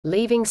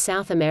Leaving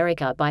South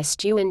America by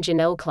Stu and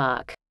Janell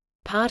Clarke.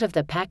 Part of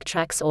the Pack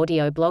Tracks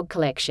audio blog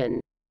collection.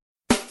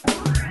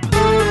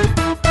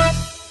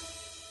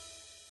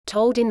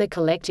 Told in the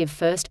collective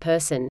first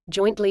person,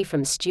 jointly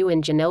from Stu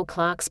and Janell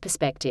Clarke's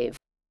perspective.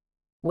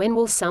 When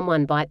will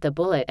someone bite the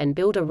bullet and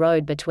build a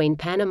road between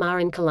Panama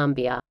and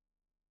Colombia?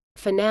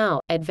 For now,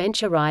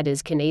 adventure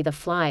riders can either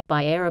fly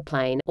by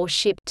aeroplane or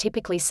ship,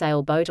 typically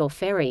sailboat or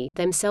ferry,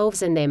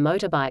 themselves and their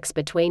motorbikes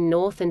between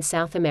North and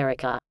South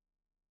America.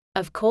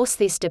 Of course,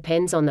 this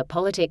depends on the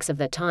politics of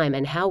the time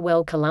and how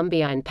well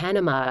Colombia and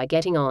Panama are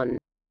getting on.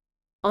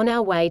 On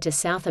our way to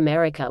South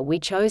America, we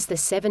chose the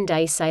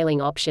 7-day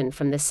sailing option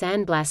from the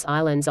San Blas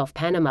Islands off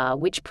Panama,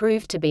 which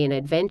proved to be an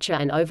adventure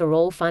and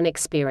overall fun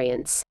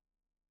experience.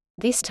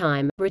 This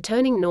time,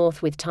 returning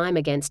north with time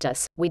against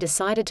us, we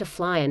decided to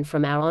fly, and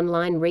from our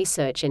online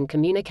research and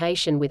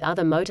communication with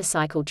other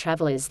motorcycle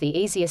travelers, the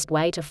easiest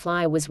way to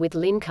fly was with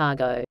LIN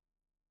Cargo.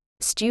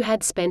 Stu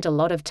had spent a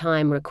lot of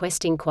time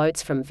requesting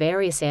quotes from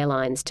various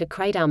airlines to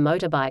crate our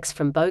motorbikes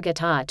from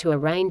Bogotá to a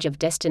range of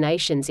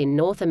destinations in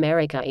North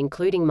America,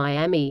 including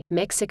Miami,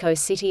 Mexico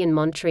City and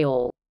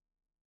Montreal.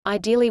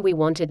 Ideally, we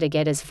wanted to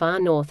get as far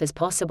north as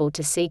possible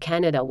to see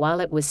Canada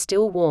while it was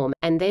still warm,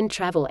 and then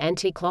travel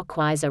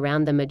anti-clockwise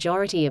around the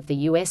majority of the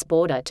US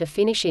border to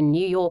finish in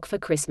New York for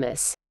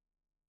Christmas.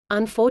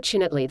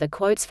 Unfortunately, the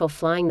quotes for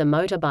flying the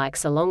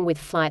motorbikes along with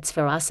flights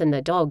for us and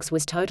the dogs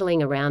was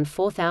totaling around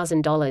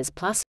 $4,000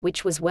 plus,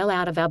 which was well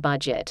out of our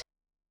budget.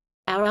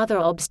 Our other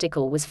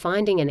obstacle was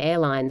finding an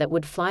airline that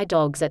would fly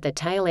dogs at the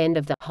tail end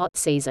of the hot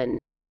season.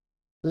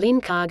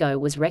 LIN Cargo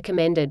was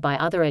recommended by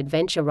other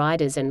adventure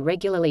riders and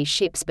regularly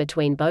ships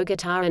between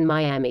Bogotá and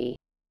Miami.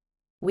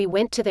 We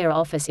went to their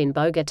office in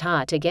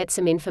Bogotá to get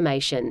some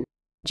information.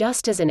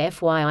 Just as an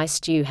FYI,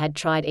 Stu had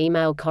tried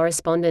email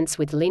correspondence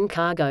with LIN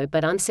Cargo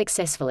but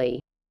unsuccessfully.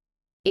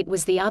 It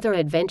was the other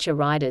adventure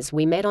riders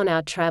we met on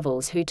our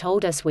travels who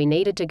told us we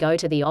needed to go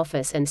to the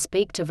office and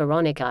speak to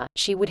Veronica.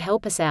 She would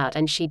help us out,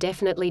 and she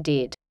definitely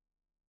did.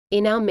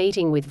 In our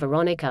meeting with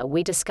Veronica,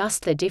 we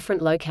discussed the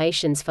different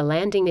locations for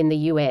landing in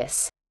the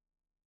US.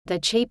 The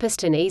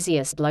cheapest and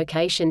easiest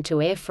location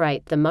to air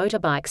freight the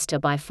motorbikes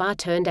to by far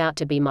turned out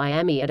to be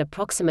Miami at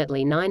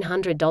approximately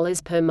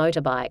 $900 per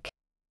motorbike.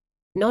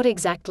 Not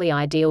exactly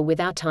ideal with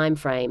our time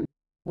frame.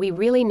 We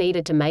really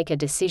needed to make a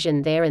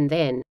decision there and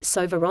then,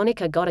 so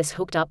Veronica got us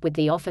hooked up with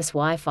the office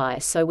Wi-Fi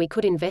so we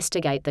could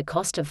investigate the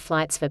cost of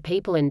flights for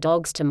people and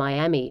dogs to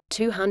Miami,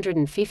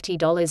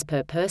 $250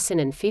 per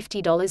person and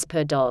 $50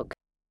 per dog.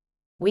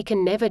 We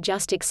can never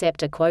just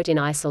accept a quote in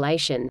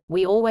isolation.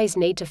 We always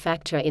need to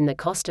factor in the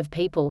cost of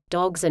people,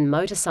 dogs and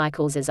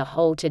motorcycles as a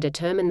whole to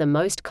determine the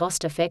most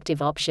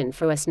cost-effective option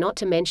for us, not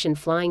to mention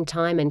flying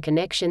time and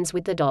connections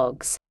with the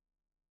dogs.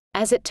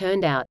 As it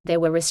turned out,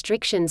 there were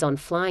restrictions on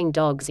flying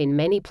dogs in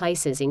many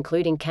places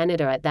including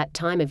Canada at that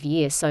time of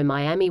year, so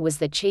Miami was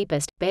the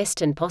cheapest,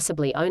 best and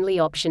possibly only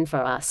option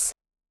for us.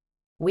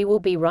 We will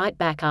be right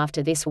back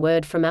after this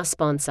word from our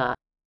sponsor.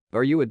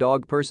 Are you a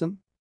dog person?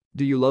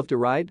 Do you love to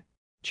ride?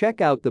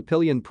 Check out the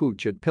Pillion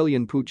Pooch at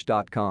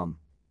pillionpooch.com.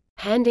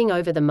 Handing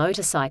over the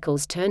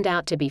motorcycles turned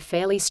out to be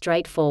fairly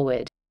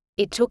straightforward.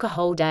 It took a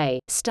whole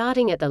day,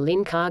 starting at the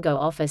LIN Cargo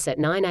office at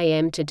 9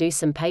 a.m. to do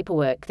some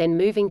paperwork, then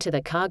moving to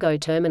the cargo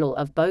terminal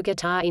of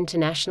Bogotá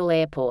International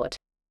Airport.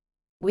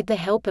 With the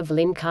help of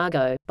LIN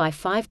Cargo, by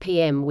 5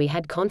 p.m. we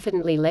had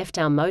confidently left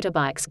our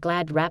motorbikes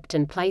glad wrapped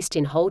and placed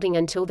in holding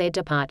until their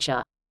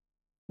departure.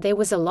 There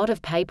was a lot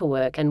of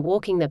paperwork and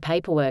walking the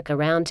paperwork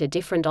around to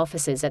different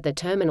offices at the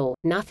terminal,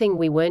 nothing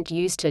we weren't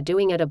used to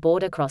doing at a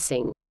border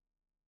crossing.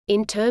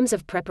 In terms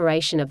of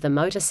preparation of the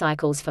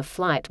motorcycles for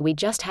flight, we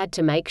just had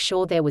to make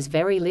sure there was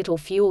very little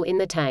fuel in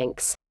the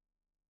tanks.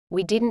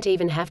 We didn't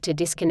even have to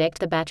disconnect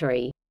the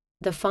battery.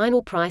 The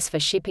final price for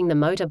shipping the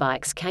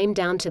motorbikes came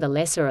down to the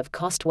lesser of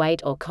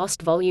cost-weight or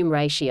cost-volume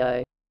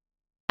ratio.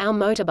 Our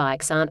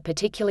motorbikes aren't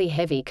particularly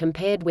heavy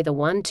compared with a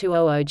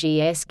 1200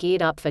 GS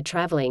geared up for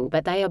traveling,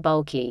 but they are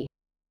bulky.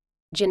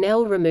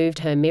 Janell removed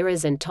her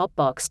mirrors and top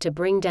box to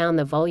bring down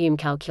the volume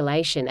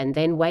calculation and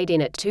then weighed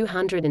in at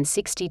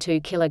 262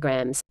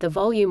 kilograms. The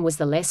volume was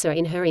the lesser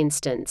in her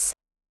instance.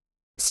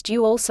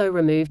 Stu also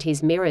removed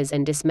his mirrors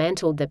and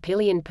dismantled the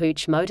Pillion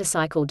Pooch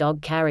motorcycle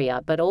dog carrier,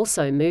 but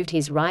also moved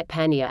his right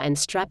pannier and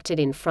strapped it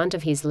in front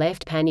of his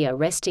left pannier,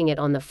 resting it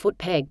on the foot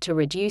peg to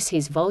reduce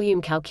his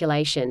volume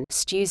calculation.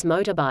 Stu's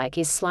motorbike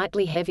is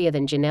slightly heavier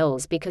than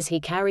Janell's because he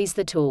carries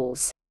the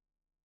tools.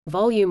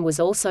 Volume was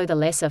also the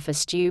lesser for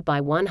Stu by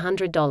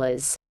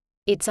 $100.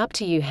 It's up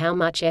to you how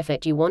much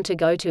effort you want to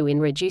go to in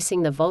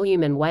reducing the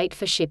volume and weight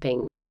for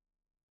shipping.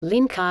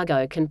 LIN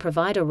Cargo can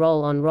provide a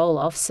roll-on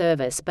roll-off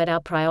service, but our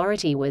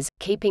priority was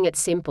keeping it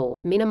simple,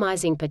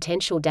 minimizing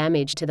potential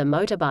damage to the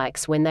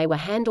motorbikes when they were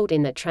handled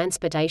in the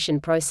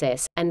transportation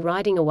process, and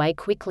riding away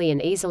quickly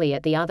and easily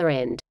at the other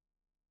end.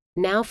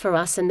 Now for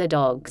us and the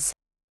dogs.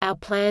 Our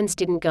plans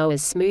didn't go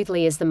as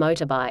smoothly as the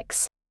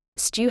motorbikes.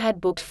 Stu had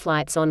booked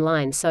flights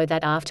online so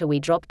that after we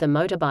dropped the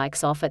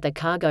motorbikes off at the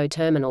cargo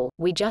terminal,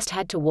 we just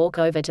had to walk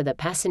over to the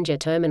passenger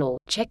terminal,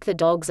 check the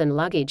dogs and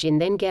luggage in,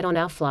 then get on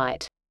our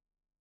flight.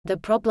 The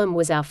problem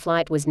was our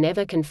flight was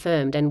never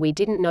confirmed, and we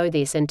didn't know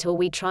this until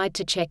we tried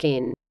to check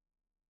in.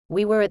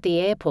 We were at the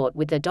airport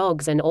with the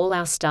dogs and all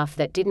our stuff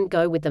that didn't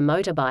go with the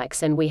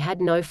motorbikes, and we had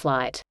no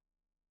flight.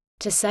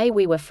 To say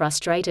we were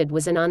frustrated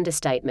was an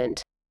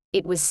understatement.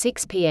 It was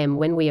 6 p.m.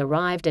 when we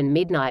arrived and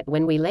midnight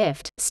when we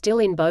left, still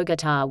in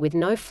Bogotá with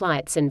no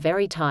flights and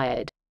very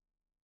tired.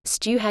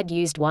 Stu had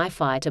used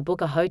Wi-Fi to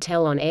book a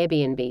hotel on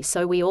Airbnb,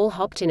 so we all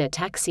hopped in a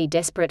taxi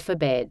desperate for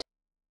bed.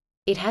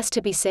 It has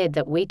to be said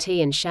that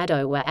T and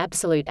Shadow were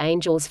absolute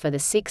angels for the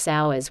 6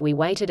 hours we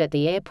waited at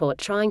the airport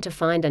trying to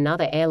find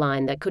another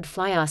airline that could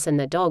fly us and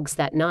the dogs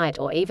that night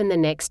or even the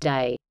next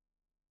day.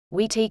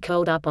 T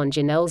curled up on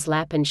Janell's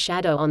lap and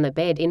Shadow on the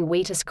bed in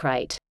Wheatus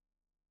crate.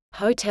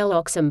 Hotel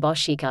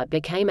Oxumboshika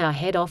became our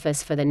head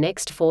office for the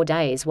next 4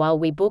 days while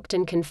we booked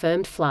and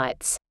confirmed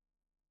flights.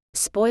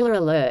 Spoiler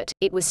alert,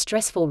 it was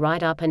stressful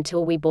right up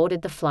until we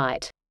boarded the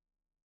flight.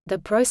 The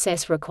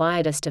process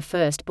required us to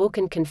first book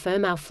and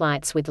confirm our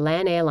flights with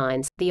LAN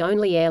Airlines, the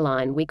only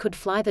airline we could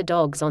fly the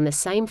dogs on the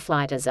same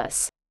flight as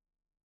us.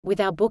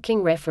 With our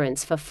booking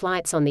reference for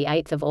flights on the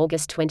 8th of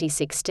August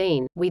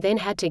 2016, we then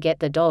had to get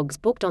the dogs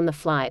booked on the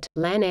flight.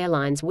 LAN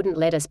Airlines wouldn't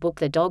let us book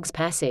the dogs'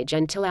 passage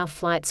until our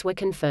flights were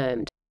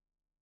confirmed.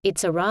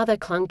 It's a rather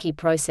clunky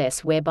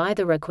process whereby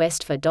the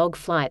request for dog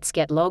flights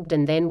get logged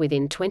and then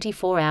within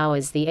 24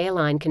 hours the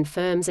airline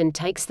confirms and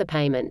takes the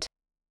payment.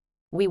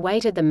 We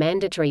waited the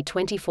mandatory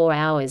 24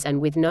 hours,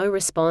 and with no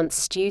response,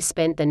 Stu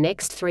spent the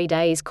next 3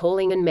 days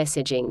calling and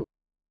messaging.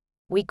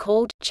 We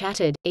called,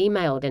 chatted,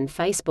 emailed and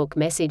Facebook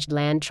messaged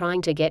LAN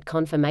trying to get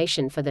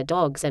confirmation for the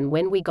dogs, and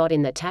when we got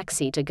in the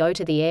taxi to go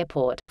to the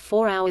airport,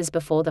 4 hours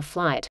before the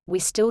flight, we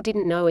still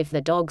didn't know if the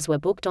dogs were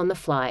booked on the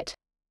flight.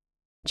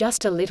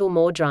 Just a little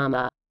more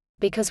drama.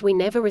 Because we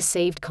never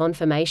received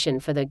confirmation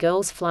for the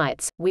girls'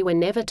 flights, we were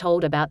never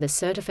told about the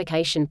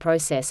certification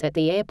process at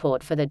the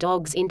airport for the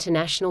dogs'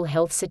 international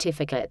health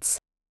certificates.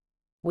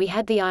 We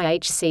had the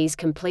IHCs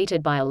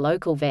completed by a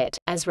local vet,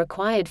 as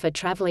required for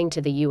traveling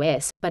to the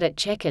US, but at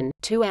check-in,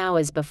 2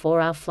 hours before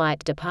our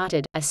flight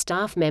departed, a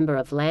staff member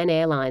of LAN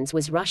Airlines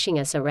was rushing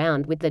us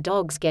around with the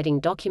dogs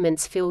getting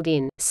documents filled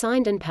in,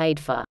 signed and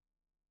paid for.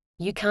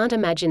 You can't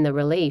imagine the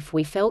relief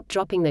we felt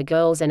dropping the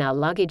girls and our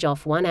luggage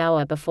off 1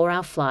 hour before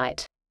our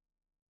flight.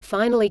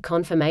 Finally,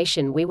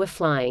 confirmation we were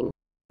flying.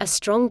 A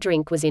strong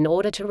drink was in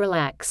order to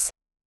relax.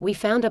 We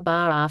found a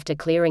bar after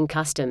clearing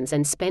customs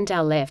and spent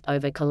our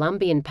leftover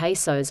Colombian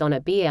pesos on a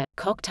beer,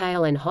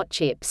 cocktail and hot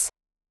chips.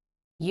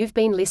 You've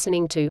been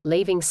listening to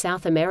Leaving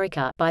South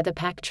America by The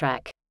Pack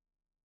Track.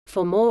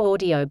 For more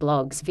audio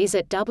blogs,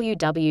 visit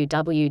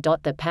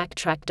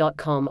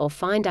www.thepacktrack.com or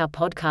find our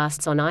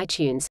podcasts on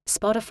iTunes,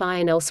 Spotify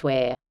and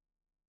elsewhere.